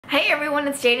Hey everyone,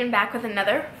 it's Jaiden back with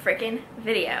another freaking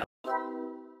video.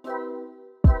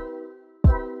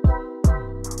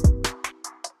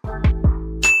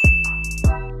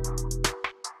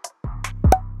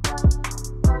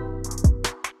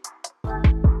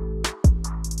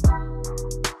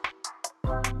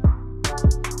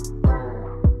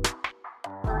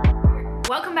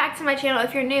 Welcome back to my channel.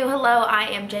 If you're new, hello, I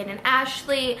am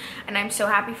J.ASHLEA and I'm so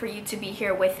happy for you to be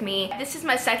here with me. This is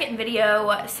my second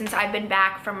video since I've been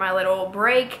back from my little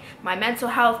break, my mental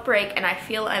health break, and I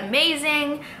feel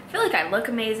amazing. I feel like I look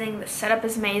amazing, the setup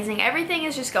is amazing, everything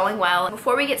is just going well.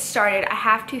 Before we get started, I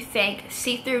have to thank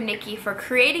See-Through Nikki for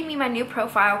creating me my new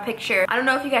profile picture. I don't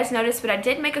know if you guys noticed, but I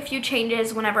did make a few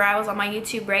changes whenever I was on my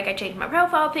YouTube break. I changed my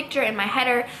profile picture and my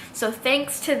header, so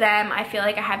thanks to them, I feel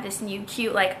like I have this new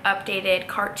cute, like, updated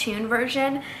cartoon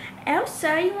version.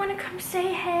 Elsa, you want to come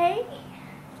say hey?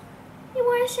 You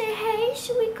want to say hey,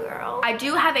 sweet girl? I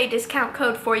do have a discount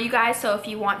code for you guys, so if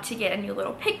you want to get a new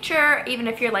little picture, even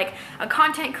if you're like a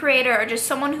content creator or just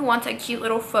someone who wants a cute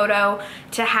little photo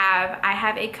to have, I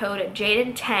have a code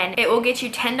Jaiden10. It will get you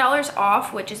 $10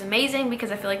 off, which is amazing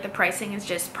because I feel like the pricing is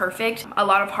just perfect. A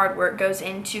lot of hard work goes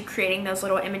into creating those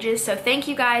little images, so thank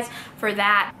you guys for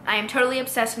that. I am totally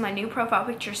obsessed with my new profile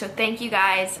picture, so thank you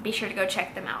guys. Be sure to go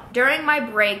check them out. During my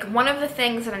break, one of the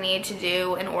things that I needed to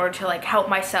do in order to like help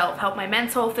myself, help my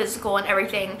mental, physical, and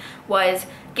everything was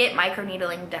get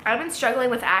microneedling done. I've been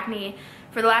struggling with acne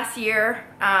for the last year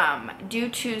due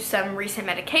to some recent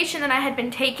medication that I had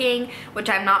been taking, which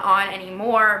I'm not on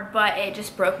anymore, but it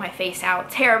just broke my face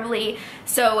out terribly.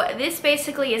 So this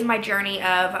basically is my journey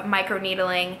of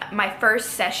microneedling. My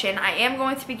first session, I am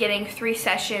going to be getting 3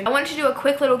 sessions. I wanted to do a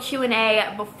quick little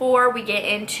Q&A before we get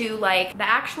into like the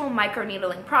actual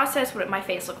microneedling process, what my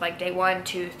face looked like day 1,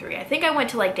 2, 3. I think I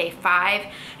went to like day 5,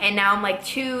 and now I'm like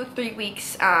 2-3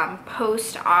 weeks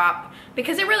post-op,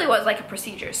 because it really was like a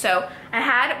procedure. So I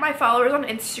had my followers on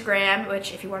Instagram,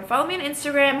 which if you want to follow me on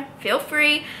Instagram, feel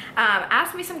free.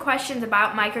 Ask me some questions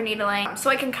about microneedling so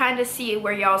I can kind of see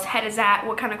where y'all's head is at,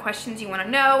 what kind of questions you want to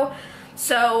know.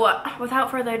 So without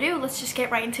further ado, let's just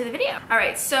get right into the video. All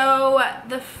right, so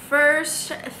the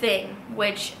first thing,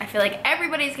 which I feel like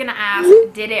everybody's gonna ask,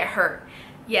 did it hurt?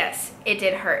 Yes, it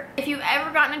did hurt. If you've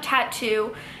ever gotten a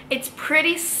tattoo, it's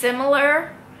pretty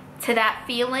similar to that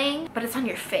feeling, but it's on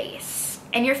your face,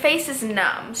 and your face is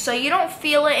numb, so you don't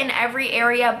feel it in every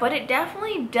area, but it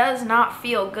definitely does not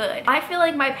feel good. I feel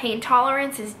like my pain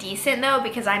tolerance is decent though,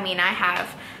 because I mean I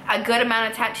have a good amount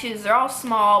of tattoos. They're all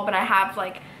small, but I have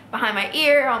like behind my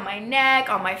ear, on my neck,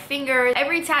 on my fingers.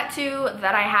 Every tattoo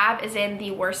that I have is in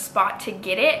the worst spot to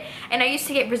get it, and I used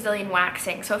to get Brazilian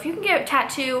waxing. So if you can get a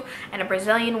tattoo and a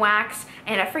Brazilian wax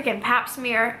and a freaking pap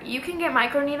smear, you can get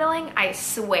microneedling, I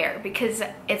swear, because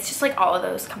it's just like all of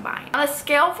those combined. On a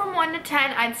scale from 1 to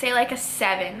 10, I'd say like a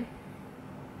 7.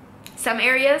 Some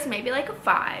areas, maybe like a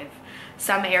 5.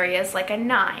 Some areas like a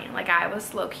 9, like I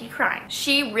was low-key crying.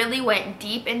 She really went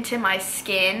deep into my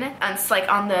skin, and it's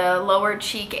like on the lower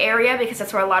cheek area because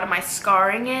that's where a lot of my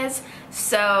scarring is.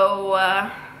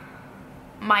 So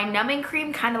my numbing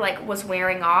cream kind of like was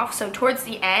wearing off, so towards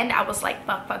the end I was like,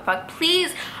 fuck,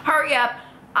 please hurry up,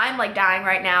 I'm like dying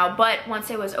right now. But once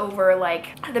it was over,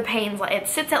 like the pains, like it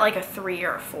sits at like a 3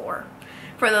 or a 4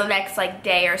 for the next like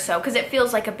day or so, because it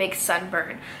feels like a big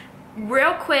sunburn.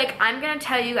 Real quick, I'm gonna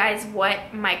tell you guys what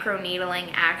microneedling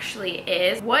actually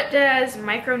is. What does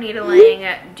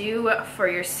microneedling do for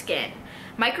your skin?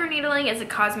 Microneedling is a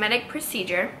cosmetic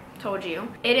procedure, told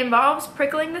you. It involves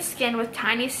prickling the skin with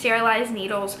tiny sterilized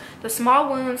needles. The small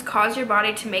wounds cause your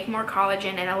body to make more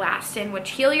collagen and elastin, which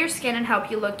heal your skin and help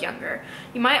you look younger.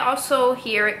 You might also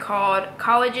hear it called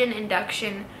collagen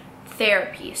induction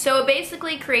therapy. So it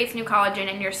basically creates new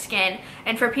collagen in your skin,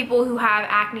 and for people who have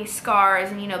acne scars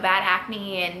and, you know, bad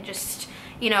acne and just,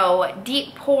 you know,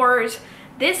 deep pores,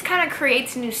 this kind of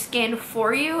creates new skin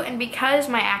for you. And because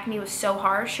my acne was so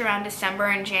harsh around December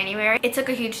and January, it took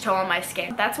a huge toll on my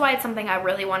skin. That's why it's something I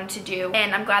really wanted to do,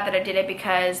 and I'm glad that I did it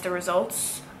because the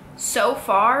results so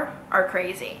far are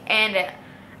crazy. And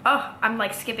oh, I'm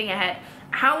like skipping ahead.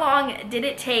 How long did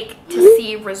it take to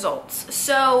see results?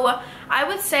 So I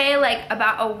would say like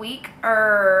about a week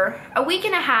or a week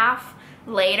and a half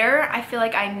later, I feel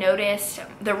like I noticed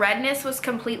the redness was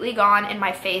completely gone and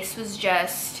my face was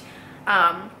just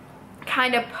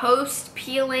kind of post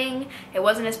peeling. It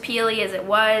wasn't as peely as it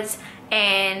was,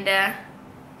 and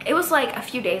it was like a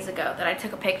few days ago that I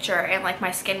took a picture, and like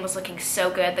my skin was looking so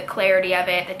good, the clarity of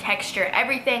it, the texture,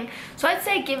 everything. So I'd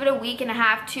say give it a week and a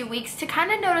half, 2 weeks to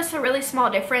kind of notice a really small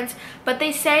difference, but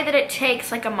they say that it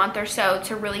takes like a month or so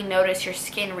to really notice your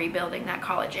skin rebuilding that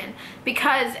collagen,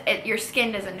 because your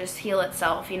skin doesn't just heal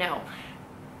itself, you know,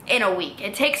 in a week.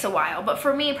 It takes a while. But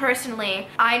for me personally,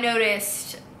 I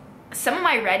noticed some of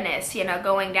my redness, you know,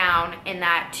 going down in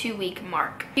that 2-week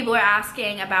mark. People are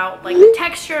asking about like the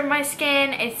texture of my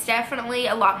skin. It's definitely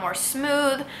a lot more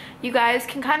smooth. You guys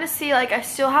can kind of see like I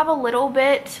still have a little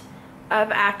bit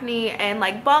of acne and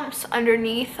like bumps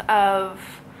underneath of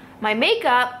my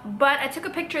makeup, but I took a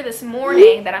picture this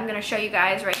morning that I'm gonna show you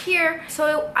guys right here.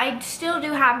 So I still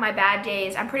do have my bad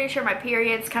days. I'm pretty sure my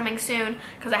period's coming soon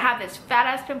because I have this fat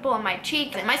ass pimple on my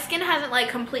cheek, and my skin hasn't like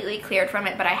completely cleared from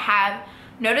it, but I have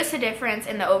notice a difference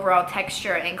in the overall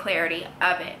texture and clarity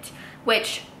of it,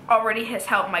 which already has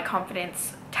helped my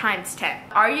confidence times 10.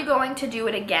 Are you going to do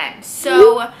it again?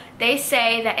 So they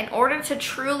say that in order to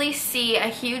truly see a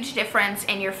huge difference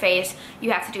in your face,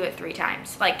 you have to do it 3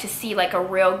 times, like to see like a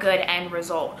real good end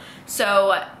result.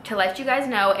 So to let you guys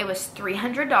know, it was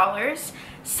 $300.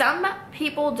 Some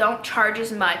people don't charge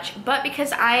as much, but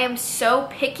because I am so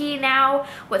picky now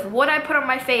with what I put on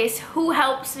my face, who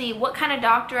helps me, what kind of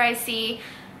doctor I see,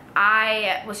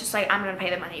 I was just like, I'm gonna pay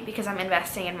the money because I'm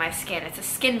investing in my skin. It's a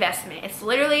skin investment. It's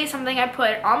literally something I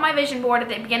put on my vision board at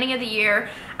the beginning of the year.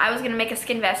 I was gonna make a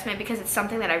skin investment because it's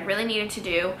something that I really needed to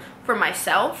do for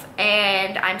myself,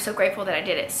 and I'm so grateful that I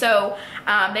did it. So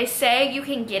they say you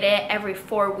can get it every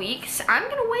 4 weeks. I'm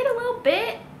gonna wait a little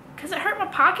bit because it hurt my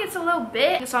pockets a little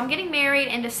bit. So I'm getting married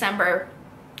in December.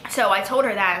 So I told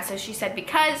her that, and so she said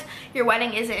because your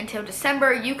wedding isn't until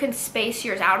December, you can space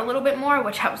yours out a little bit more,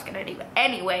 which I was gonna do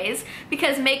anyways,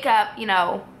 because makeup, you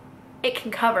know, it can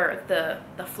cover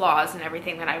the flaws and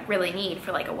everything that I really need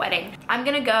for like a wedding. I'm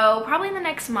gonna go probably in the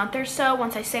next month or so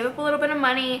once I save up a little bit of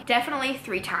money, definitely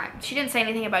 3 times. She didn't say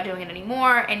anything about doing it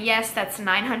anymore, and yes, that's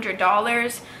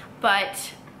 $900,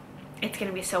 but it's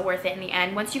gonna be so worth it in the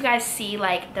end. Once you guys see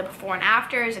like the before and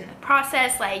afters and the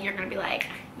process, like you're gonna be like,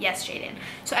 yes, Jaiden.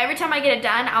 So every time I get it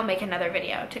done, I'll make another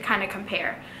video to kind of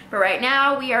compare. But right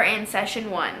now we are in session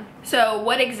 1. So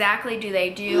what exactly do they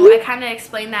do? I kind of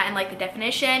explained that in like the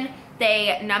definition.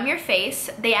 They numb your face.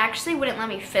 They actually wouldn't let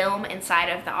me film inside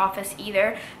of the office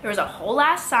either. There was a whole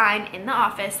ass sign in the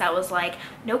office that was like,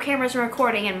 no cameras are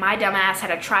recording, and my dumb ass had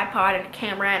a tripod and a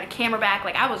camera back.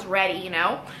 Like I was ready, you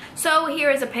know? So here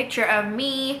is a picture of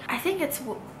me. I think it's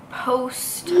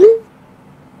post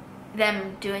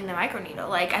them doing the microneedle.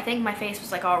 Like I think my face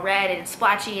was like all red and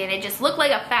splotchy, and it just looked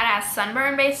like a fat ass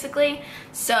sunburn basically.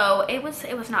 So it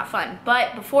was not fun.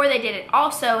 But before they did it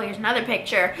also, here's another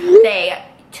picture. They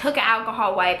took an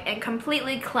alcohol wipe and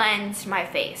completely cleansed my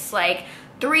face. Like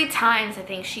 3 times I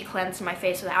think she cleansed my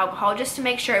face with alcohol just to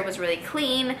make sure it was really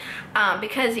clean,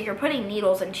 because you're putting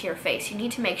needles into your face. You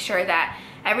need to make sure that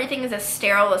everything is as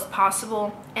sterile as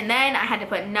possible. And then I had to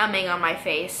put numbing on my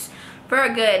face for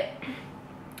a good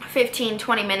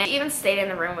 15-20 minutes. She even stayed in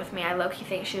the room with me. I low-key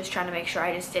think she was trying to make sure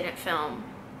I just didn't film,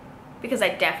 because I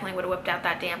definitely would have whipped out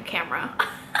that damn camera.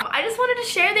 I just wanted to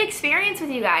share the experience with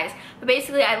you guys. But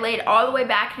basically I laid all the way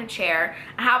back in a chair.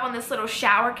 I have on this little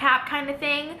shower cap kind of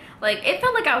thing. Like it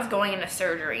felt like I was going into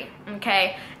surgery,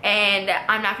 okay? And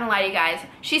I'm not gonna lie to you guys.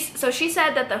 She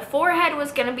said that the forehead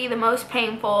was gonna be the most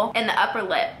painful and the upper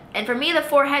lip. And for me, the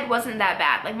forehead wasn't that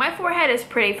bad. Like my forehead is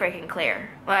pretty freaking clear.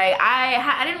 Like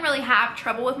I didn't really have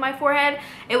trouble with my forehead.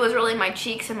 It was really my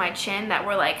cheeks and my chin that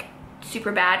were like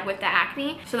super bad with the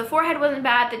acne. So the forehead wasn't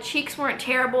bad, the cheeks weren't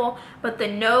terrible, but the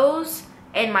nose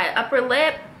and my upper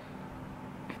lip,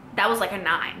 that was like a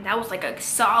 9. That was like a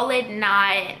solid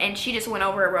 9, and she just went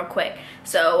over it real quick.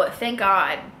 So thank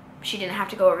God she didn't have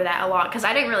to go over that a lot, because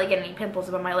I didn't really get any pimples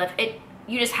above my lip.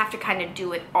 You just have to kind of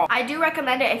do it all. I do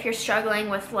recommend it if you're struggling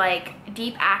with like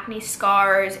deep acne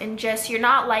scars and just you're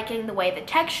not liking the way the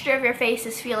texture of your face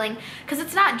is feeling, because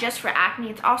it's not just for acne,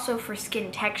 it's also for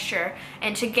skin texture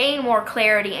and to gain more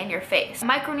clarity in your face.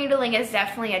 Microneedling is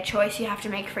definitely a choice you have to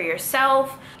make for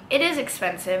yourself. It is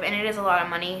expensive and it is a lot of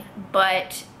money,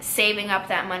 but saving up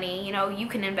that money, you know, you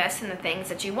can invest in the things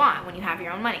that you want when you have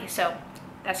your own money. So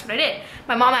that's what I did.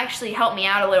 My mom actually helped me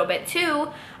out a little bit too,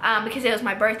 because it was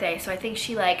my birthday, so I think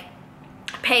she like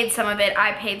paid some of it,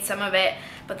 I paid some of it,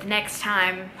 but the next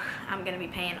time I'm gonna be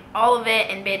paying all of it,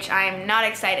 and bitch, I am not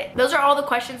excited. Those are all the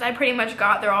questions I pretty much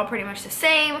got. They're all pretty much the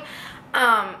same.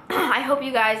 I hope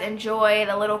you guys enjoy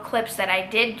the little clips that I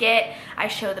did get. I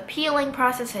show the peeling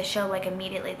process, I show like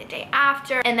immediately the day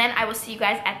after, and then I will see you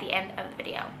guys at the end of the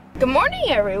video. Good morning,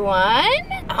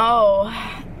 everyone. Oh,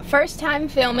 First time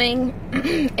filming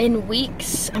in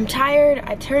weeks. I'm tired.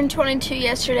 I turned 22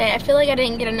 yesterday. I feel like I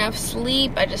didn't get enough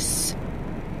sleep.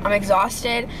 I'm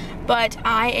exhausted, but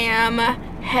I am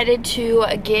headed to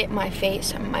get my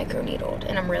face microneedled,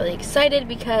 and I'm really excited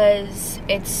because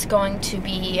it's going to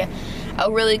be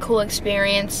a really cool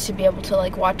experience to be able to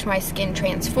like watch my skin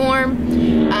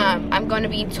transform. I'm going to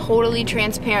be totally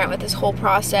transparent with this whole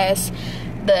process.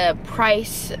 The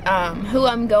price, who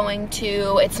I'm going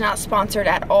to, it's not sponsored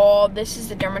at all. This is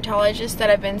the dermatologist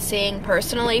that I've been seeing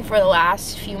personally for the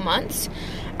last few months.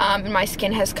 And my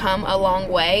skin has come a long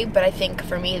way, but I think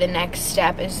for me the next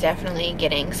step is definitely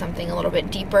getting something a little bit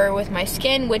deeper with my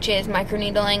skin, which is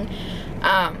microneedling.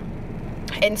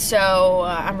 And so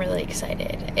I'm really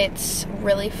excited. It's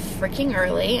really freaking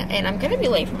early, and I'm gonna be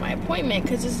late for my appointment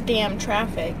because this damn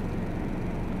traffic.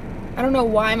 I don't know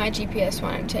why my GPS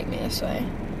wanted to take me this way.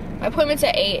 My appointment's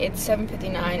at 8, it's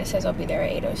 7:59, it says I'll be there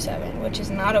at 8:07, which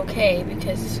is not okay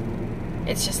because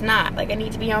it's just not. Like, I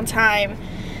need to be on time.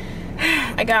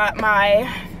 I got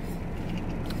my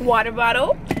water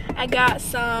bottle, I got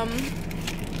some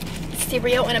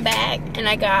cereal in a bag, and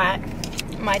I got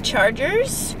my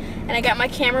chargers, and I got my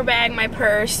camera bag, my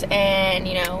purse, and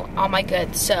you know, all my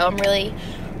goods. So I'm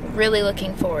really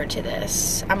looking forward to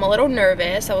this. I'm a little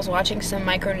nervous. I was watching some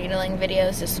microneedling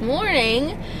videos this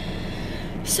morning,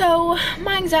 so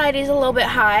my anxiety is a little bit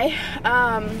high.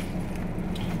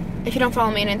 If you don't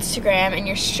follow me on Instagram and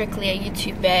you're strictly a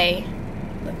YouTube bae,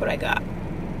 look what I got.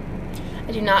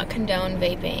 I do not condone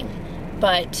vaping,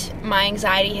 but my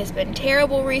anxiety has been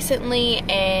terrible recently,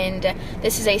 and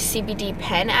this is a CBD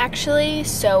pen actually,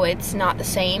 so it's not the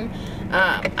same.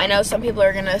 I know some people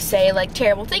are gonna say like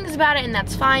terrible things about it, and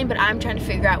that's fine, but I'm trying to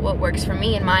figure out what works for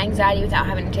me and my anxiety without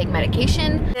having to take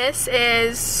medication. This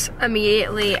is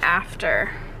immediately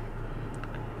after.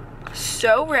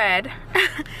 So red.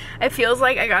 It feels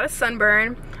like I got a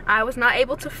sunburn. I was not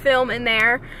able to film in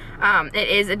there. It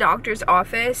is a doctor's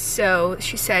office, so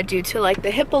she said due to like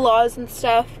the HIPAA laws and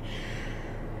stuff,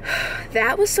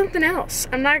 that was something else.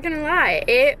 I'm not gonna lie.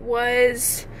 It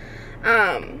was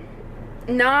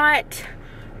not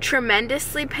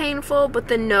tremendously painful, but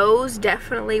the nose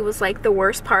definitely was like the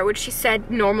worst part, which she said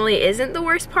normally isn't the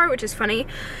worst part, which is funny.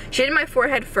 She did my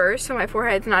forehead first, so my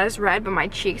forehead's not as red, but my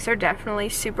cheeks are definitely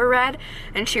super red,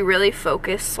 and she really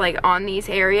focused like on these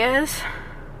areas.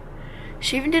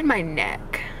 She even did my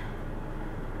neck.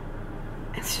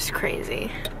 It's just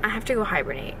crazy. I have to go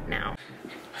hibernate now.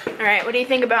 All right, what do you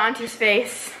think about Auntie's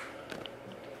face?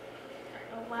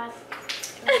 Why is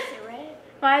it red?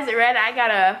 Why is it red? I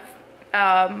got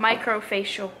a micro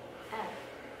facial. Oh.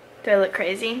 Do I look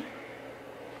crazy?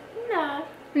 No.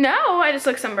 No, I just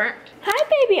look sunburnt.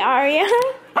 Hi, baby Aria.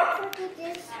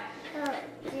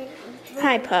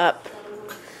 Hi, pup.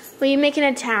 Were you making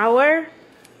a tower?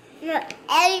 No,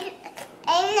 I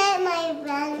let my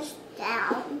letters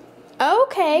down.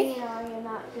 Okay. No, you're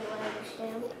not your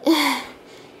letters down.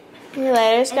 Your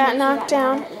letters got knocked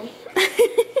down.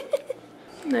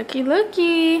 Looky,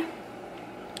 looky.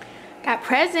 Got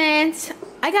presents.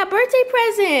 I got birthday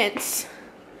presents.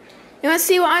 You want to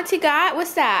see what Auntie got?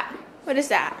 What's that? What is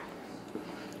that?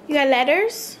 You got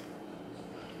letters?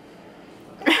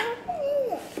 You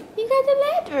got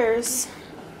the letters.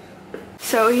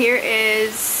 So here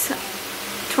is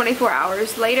 24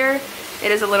 hours later.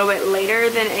 It is a little bit later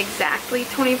than exactly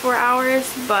 24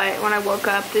 hours, but when I woke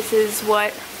up, this is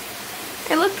what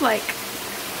it looked like.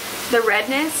 The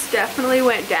redness definitely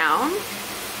went down,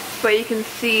 but you can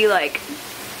see like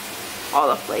all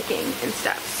the flaking and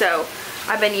stuff. So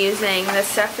I've been using the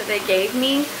stuff that they gave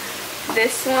me.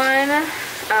 This one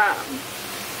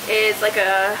is like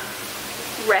a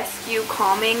rescue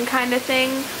calming kind of thing,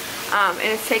 and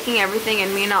it's taking everything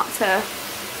in me not to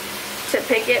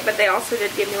pick it, but they also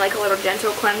did give me like a little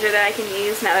gentle cleanser that I can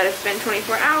use now that it's been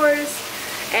 24 hours,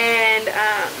 and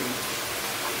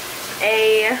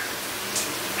a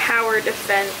Power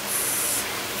Defense,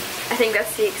 I think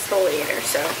that's the exfoliator,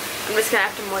 so I'm just gonna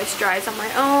have to moisturize on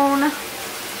my own.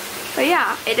 But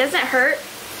yeah, it doesn't hurt,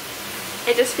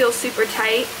 it just feels super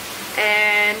tight,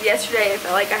 and yesterday I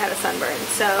felt like I had a sunburn,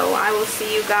 so I will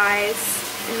see you guys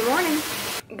in the morning.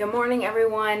 Good morning,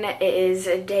 everyone. It is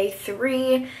day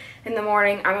 3 in the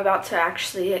morning. I'm about to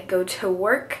actually go to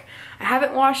work. I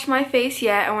haven't washed my face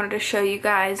yet. I wanted to show you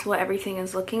guys what everything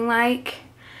is looking like.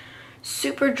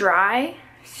 Super dry,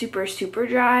 super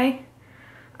dry.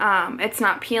 It's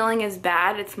not peeling as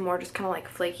bad, it's more just kind of like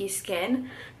flaky skin,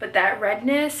 but that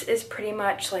redness is pretty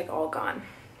much like all gone,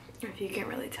 if you can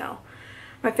really tell.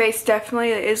 My face definitely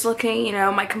is looking, you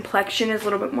know, my complexion is a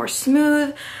little bit more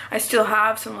smooth. I still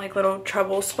have some like little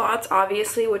trouble spots,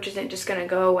 obviously, which isn't just gonna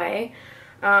go away.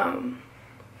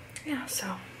 Yeah,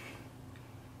 so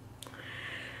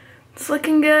it's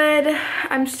looking good.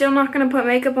 I'm still not gonna put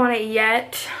makeup on it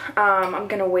yet. I'm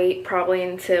gonna wait probably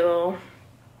until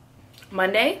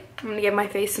Monday. I'm gonna give my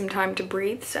face some time to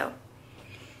breathe, so.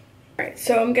 Alright,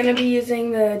 so I'm gonna be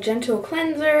using the gentle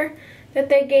cleanser that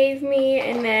they gave me,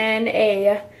 and then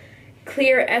a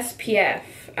clear SPF.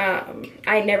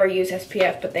 I never use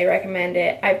SPF, but they recommend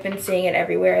it. I've been seeing it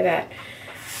everywhere that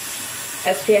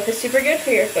SPF is super good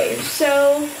for your face,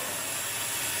 so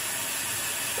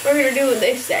we're gonna do what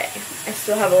they say. I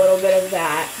still have a little bit of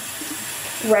that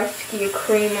rescue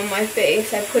cream on my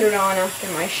face. I put it on after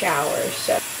my shower,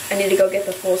 so I need to go get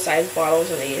the full-size bottles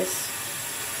of these.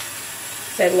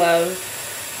 I love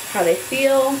how they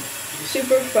feel.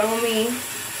 Super foamy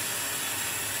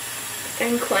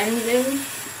and cleansing.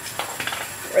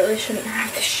 Really shouldn't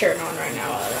have this shirt on right now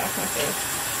while I wash my face.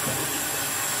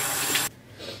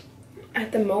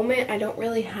 At the moment, I don't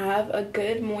really have a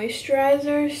good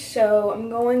moisturizer, so I'm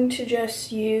going to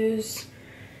just use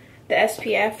the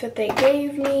SPF that they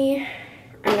gave me.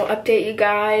 I will update you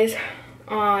guys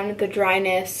on the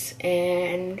dryness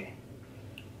and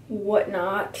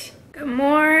whatnot. Good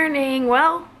morning.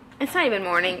 Well, it's not even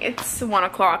morning, it's 1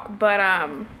 o'clock, but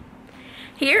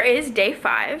here is day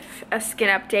 5, a skin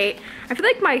update. I feel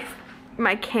like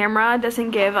my camera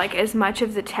doesn't give like as much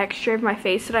of the texture of my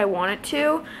face that I want it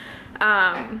to.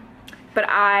 But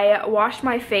I washed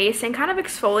my face and kind of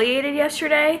exfoliated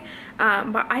yesterday,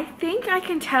 but I think I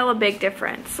can tell a big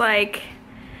difference. Like,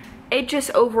 it just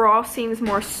overall seems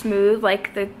more smooth,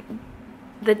 like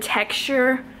the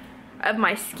texture of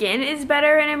my skin is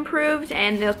better and improved,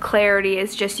 and the clarity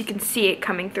is just, you can see it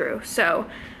coming through. So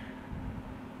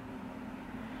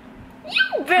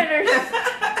you better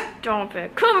stop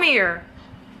it. Come here.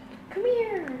 Come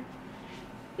here.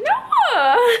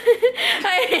 Noah!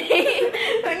 I hate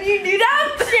when you do that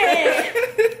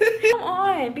shit. Come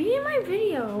on, be in my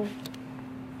video.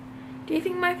 Do you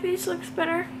think my face looks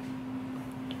better?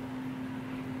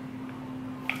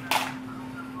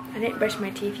 I didn't brush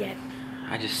my teeth yet.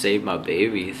 I just saved my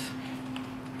babies.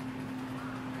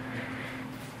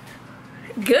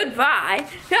 Goodbye.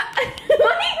 Why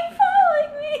are you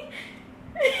following me?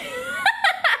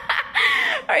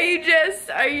 Are you just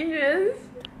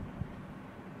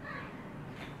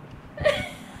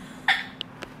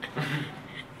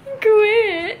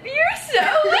Quit. You're so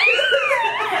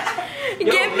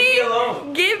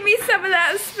Yo, give me some of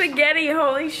that spaghetti,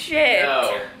 holy shit.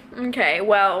 No. Okay,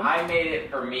 well, I made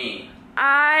it for me.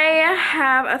 I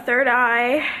have a third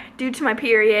eye due to my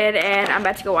period, and I'm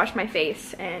about to go wash my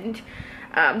face, and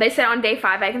they said on day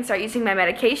 5 I can start using my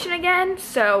medication again,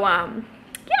 so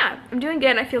yeah, I'm doing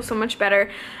good. I feel so much better.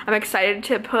 I'm excited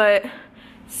to put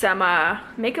some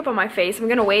makeup on my face. I'm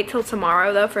gonna wait till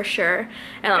tomorrow though for sure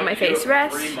and let my face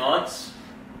rest. 3 months.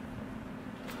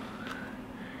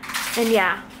 And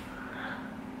yeah.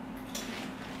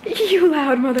 You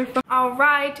loud motherfucker.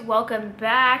 Alright, welcome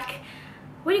back.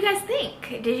 What do you guys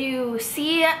think? Did you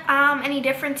see any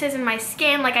differences in my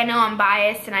skin? Like, I know I'm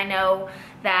biased and I know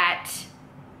that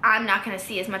I'm not gonna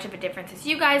see as much of a difference as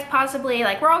you guys possibly.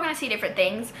 Like, we're all gonna see different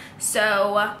things.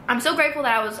 So I'm so grateful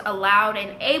that I was allowed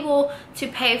and able to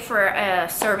pay for a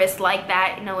service like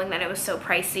that, knowing that it was so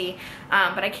pricey.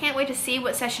 But I can't wait to see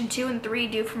what session 2 and 3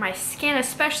 do for my skin,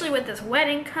 especially with this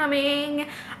wedding coming.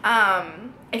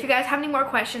 If you guys have any more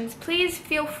questions, please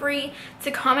feel free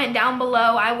to comment down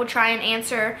below. I will try and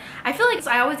answer. I feel like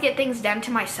I always get things done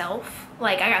to myself.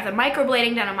 Like, I got the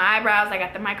microblading done on my eyebrows, I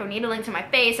got the microneedling to my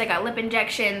face, I got lip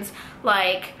injections.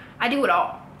 Like, I do it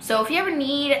all. So if you ever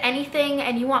need anything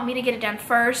and you want me to get it done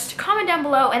first, comment down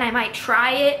below and I might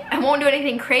try it. I won't do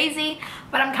anything crazy,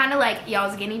 but I'm kind of like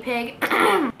y'all's guinea pig.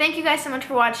 Thank you guys so much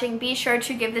for watching. Be sure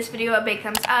to give this video a big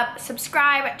thumbs up,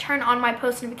 subscribe, turn on my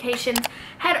post notifications,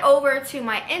 head over to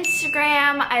my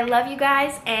Instagram. I love you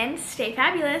guys and stay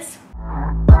fabulous.